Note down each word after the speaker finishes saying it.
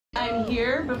I'm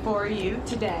here before you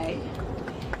today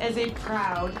as a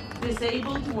proud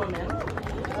disabled woman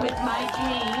with my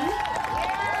cane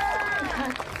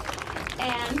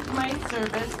and my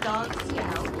service dog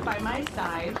Scout by my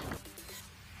side.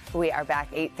 We are back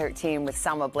 8:13 with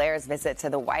Selma Blair's visit to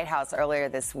the White House earlier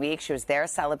this week. She was there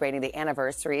celebrating the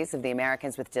anniversaries of the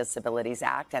Americans with Disabilities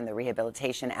Act and the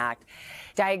Rehabilitation Act.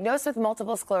 Diagnosed with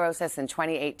multiple sclerosis in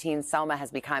 2018, Selma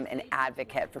has become an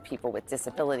advocate for people with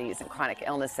disabilities and chronic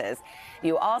illnesses.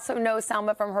 You also know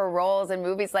Selma from her roles in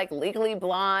movies like Legally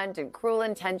Blonde and Cruel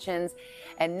Intentions.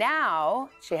 And now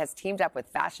she has teamed up with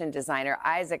fashion designer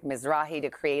Isaac Mizrahi to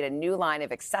create a new line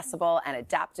of accessible and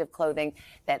adaptive clothing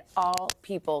that all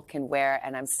people can wear.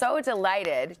 And I'm so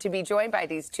delighted to be joined by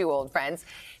these two old friends,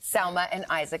 Selma and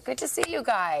Isaac. Good to see you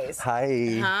guys.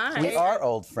 Hi. Hi. We are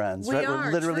old friends, right?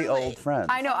 We're literally truly old friends.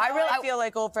 I know. I feel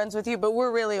like old friends with you, but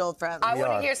we're really old friends. I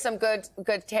want to hear some good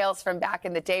tales from back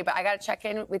in the day, but I got to check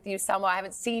in with you, Selma. I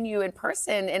haven't seen you in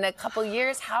person in a couple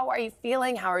years. How are you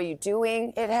feeling? How are you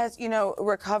doing? It has,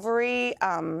 recovery.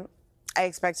 I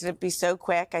expected it to be so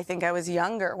quick. I think I was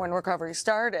younger when recovery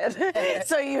started.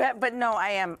 But no,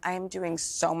 I am doing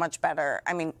so much better.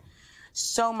 I mean,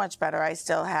 so much better. I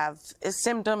still have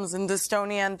symptoms and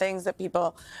dystonia and things that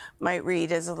people might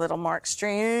read as a little more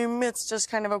extreme. It's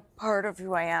just kind of a part of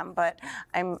who I am, but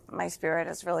my spirit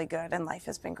is really good and life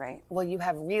has been great. Well, you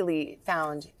have really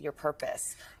found your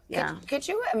purpose. Yeah. Could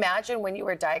you imagine when you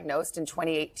were diagnosed in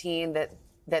 2018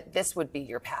 that this would be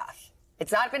your path?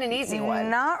 It's not been an easy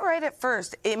one. Not right at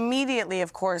first. Immediately,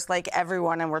 of course, like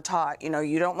everyone, and we're taught,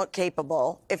 you don't look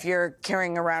capable if you're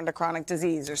carrying around a chronic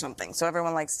disease or something. So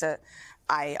everyone likes to,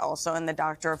 I also, and the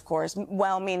doctor, of course,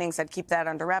 well-meaning, said keep that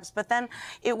under wraps. But then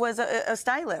it was a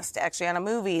stylist, actually, on a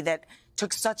movie that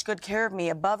took such good care of me,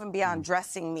 above and beyond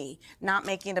dressing me, not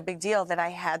making it a big deal, that I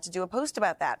had to do a post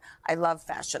about that. I love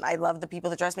fashion. I love the people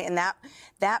that dress me. And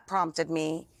that prompted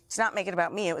me to not make it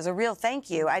about me. It was a real thank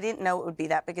you. I didn't know it would be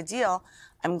that big a deal.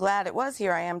 I'm glad it was.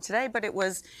 Here I am today. But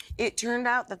it turned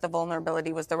out that the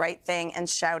vulnerability was the right thing, and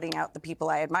shouting out the people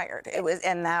I admired.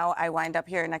 And now I wind up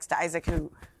here next to Isaac, who,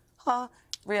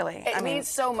 really. It means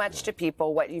so much to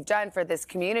people, what you've done for this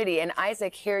community. And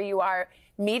Isaac, here you are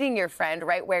meeting your friend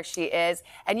right where she is.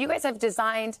 And you guys have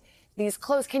designed these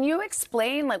clothes. Can you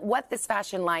explain what this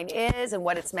fashion line is and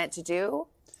what it's meant to do?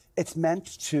 It's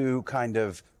meant to kind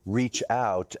of reach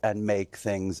out and make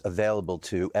things available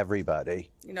to everybody.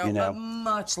 A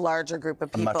much larger group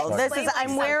of people.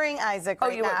 I'm wearing Isaac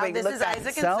right now. This is Isaac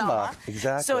and Selma.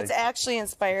 Exactly. So it's actually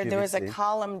inspired. There was a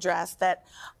column dress that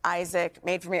Isaac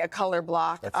made for me, a color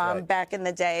block, back in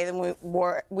the day. And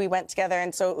we went together,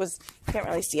 and so it was, you can't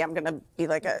really see, I'm going to be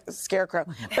like a scarecrow.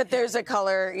 But there's a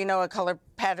color, a color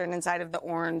pattern inside of the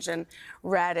orange and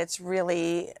red. It's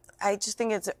really, I just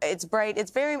think it's bright.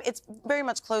 It's very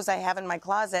much clothes I have in my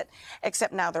closet,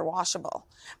 except now they're washable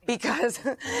because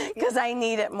I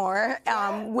need it more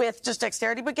with just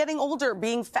dexterity. But getting older,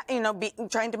 being fat,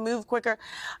 trying to move quicker,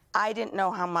 I didn't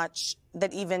know how much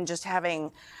that even just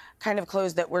having kind of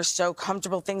clothes that were so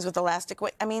comfortable, things with elastic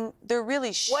weight. I mean, they're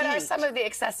really chic. What are some of the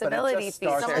accessibility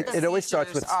features? It always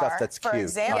starts with stuff that's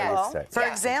cute. For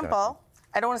example,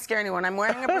 I don't want to scare anyone. I'm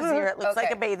wearing a brassiere. It looks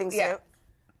like a bathing suit.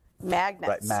 Magnets.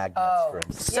 Right, magnets. For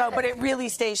instance. So, but it really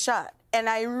stays shut. And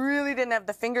I really didn't have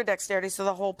the finger dexterity, so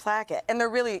the whole placket. And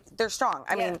they're strong.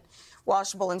 I mean,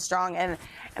 washable and strong. And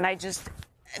I just,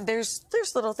 there's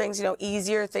little things,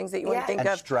 easier things that you wouldn't think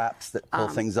of. Straps that pull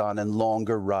things on, and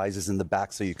longer rises in the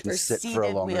back so you can sit for a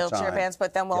longer time. Wheelchair bands,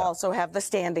 but then we'll also have the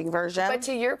standing version. But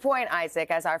to your point,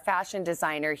 Isaac, as our fashion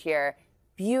designer here,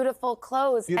 beautiful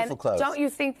clothes. Beautiful clothes. Don't you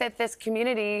think that this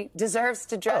community deserves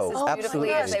to dress as beautifully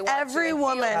as they want to? Every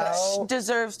woman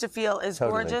deserves to feel as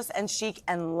gorgeous and chic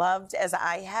and loved as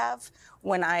I have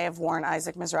when I have worn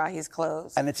Isaac Mizrahi's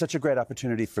clothes. And it's such a great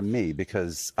opportunity for me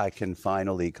because I can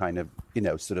finally kind of,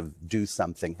 sort of do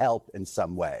something, help in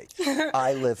some way.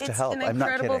 I live to help. It's an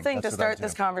incredible thing to start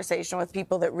this conversation with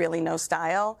people that really know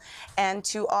style and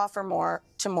to offer more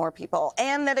to more people,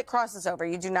 and that it crosses over.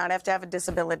 You do not have to have a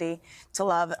disability to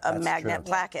love a magnet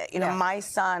placket. My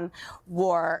son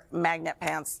wore magnet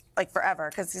pants like forever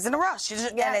because he's in a rush.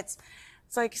 And it's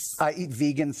like, I eat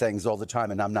vegan things all the time,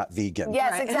 and I'm not vegan.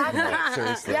 Yes, exactly.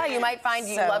 Seriously. Yeah, you might find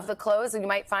you love the clothes, and you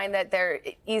might find that they're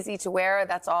easy to wear.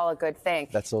 That's all a good thing.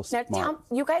 That's so smart. Now,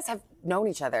 you guys have known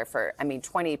each other for,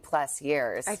 20 plus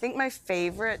years. I think my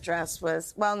favorite dress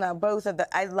was, well, no, both of the,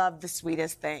 I love the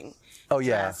Sweetest Thing. Oh,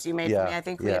 yeah. Dress you made for me. I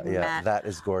think we had met. That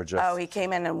is gorgeous. Oh, he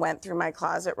came in and went through my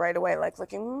closet right away, like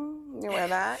looking, you wear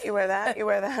that, you wear that, you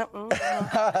wear that.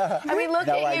 I mean, look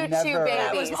at you two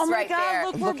babies oh my right God, there.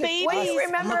 look, we're babies. What do you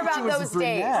remember about those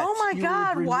days? Oh my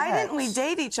God, why didn't we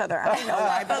date each other? I don't know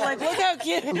why, but like, look how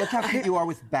cute. Look how cute you are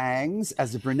with bangs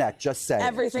as a brunette, just saying.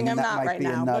 Everything I'm not right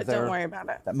now, but don't worry about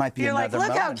it. That might be You're another like,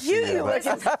 look how moment for cute you look.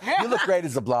 You look great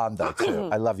as a blonde, though, too.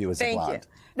 I love you as a blonde. Thank you.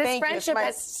 This friendship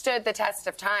has stood the test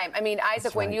of time. I mean,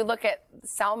 Isaac, when you look at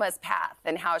Selma's path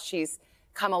and how she's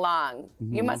come along,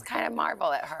 you must kind of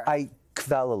marvel at her. I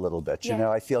fell a little bit, you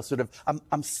know. I feel sort of,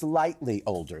 I'm slightly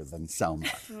older than Selma.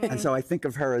 And so I think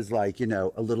of her as like,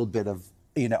 a little bit of,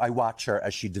 I watch her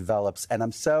as she develops, and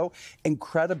I'm so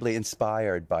incredibly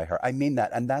inspired by her. I mean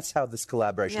that, and that's how this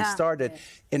collaboration started,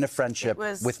 in a friendship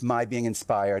with my being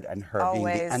inspired and her being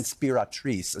the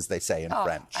inspiratrice, as they say in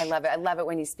French. I love it. I love it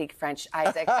when you speak French,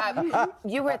 Isaac.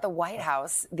 You were at the White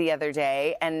House the other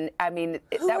day, and I mean,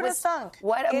 that was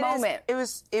what a moment. It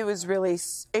was really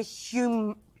a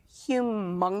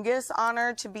humongous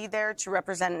honor to be there to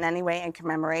represent in any way and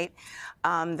commemorate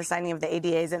the signing of the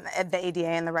ADA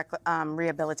and the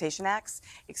Rehabilitation Acts.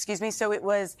 Excuse me. So it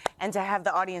was, and to have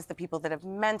the audience, the people that have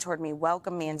mentored me,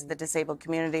 welcome me into the disabled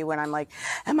community when I'm like,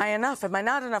 am I enough? Am I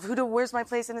not enough? Where's my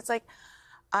place? And it's like,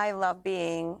 I love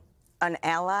being an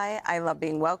ally. I love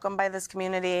being welcomed by this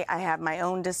community. I have my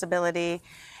own disability.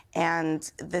 And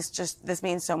this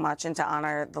means so much, and to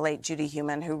honor the late Judy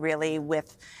Heumann, who really,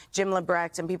 with Jim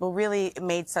Lebrecht and people, really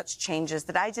made such changes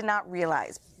that I did not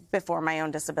realize before my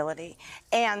own disability.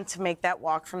 And to make that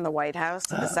walk from the White House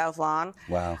to the South Lawn,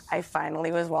 I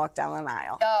finally was walked down an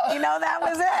aisle. That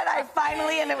was it. I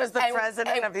finally, and it was the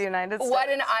President of the United States. What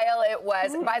an aisle it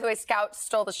was. By the way, Scout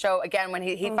stole the show again when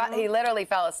he literally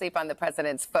fell asleep on the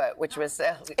President's foot, which was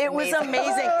It was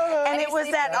amazing. And it was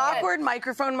that awkward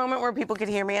microphone moment where people could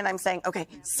hear me and I'm saying, okay,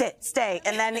 sit, stay.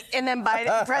 And then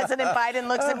President Biden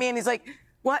looks at me and he's like,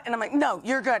 what? And I'm like, no,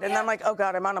 you're good. And I'm like, oh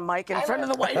God, I'm on a mic in front of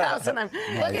the White House, and I'm,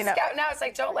 Look at Scout now. It's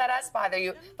like, don't let us bother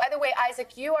you. By the way,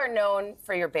 Isaac, you are known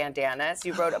for your bandanas.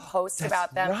 You wrote a post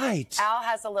about them. Right. Al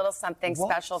has a little something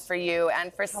special for you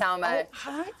and for Selma.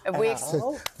 Hi. There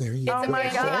you go. Oh my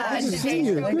God. Good to see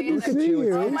you. Good to see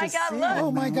you. Oh my God, look. Oh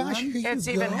my gosh. It's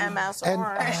even MS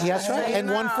orange. That's right.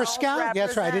 And one for Scout.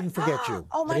 That's right. I didn't forget you.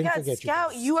 Oh my God,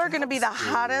 Scout, you are going to be the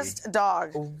hottest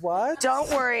dog. What? Don't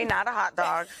worry, not a hot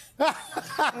dog.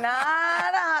 Not a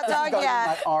hot dog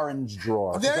yet. My orange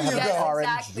drawer. There you go.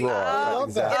 Orange drawer.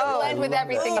 It'll blend with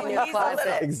everything in your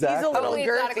closet. Exactly. He's a little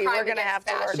girthy. We're going to have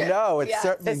to work it. No, it's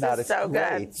certainly not. This is so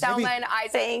good. Selma and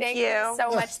Isaac, thank you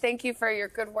so much. Thank you for your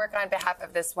good work on behalf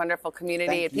of this wonderful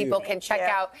community. And people can check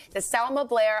out the Selma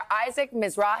Blair, Isaac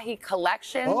Mizrahi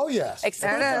collection. Oh, yes.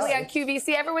 Exclusively on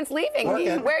QVC. Everyone's leaving. Where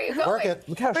are you going? Work it.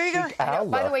 Look how chic Al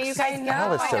looks. By the way, you guys know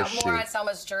Al is so find out more on chic.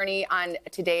 Selma's journey on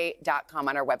today.com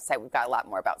on our website. We've got a lot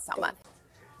more about Selma.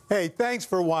 Hey, thanks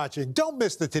for watching. Don't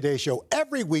miss the Today Show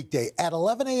every weekday at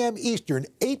 11 a.m. Eastern,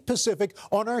 8 Pacific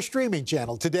on our streaming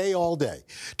channel, Today All Day.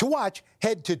 To watch,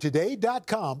 head to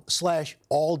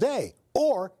today.com/allday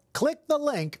or click the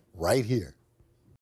link right here.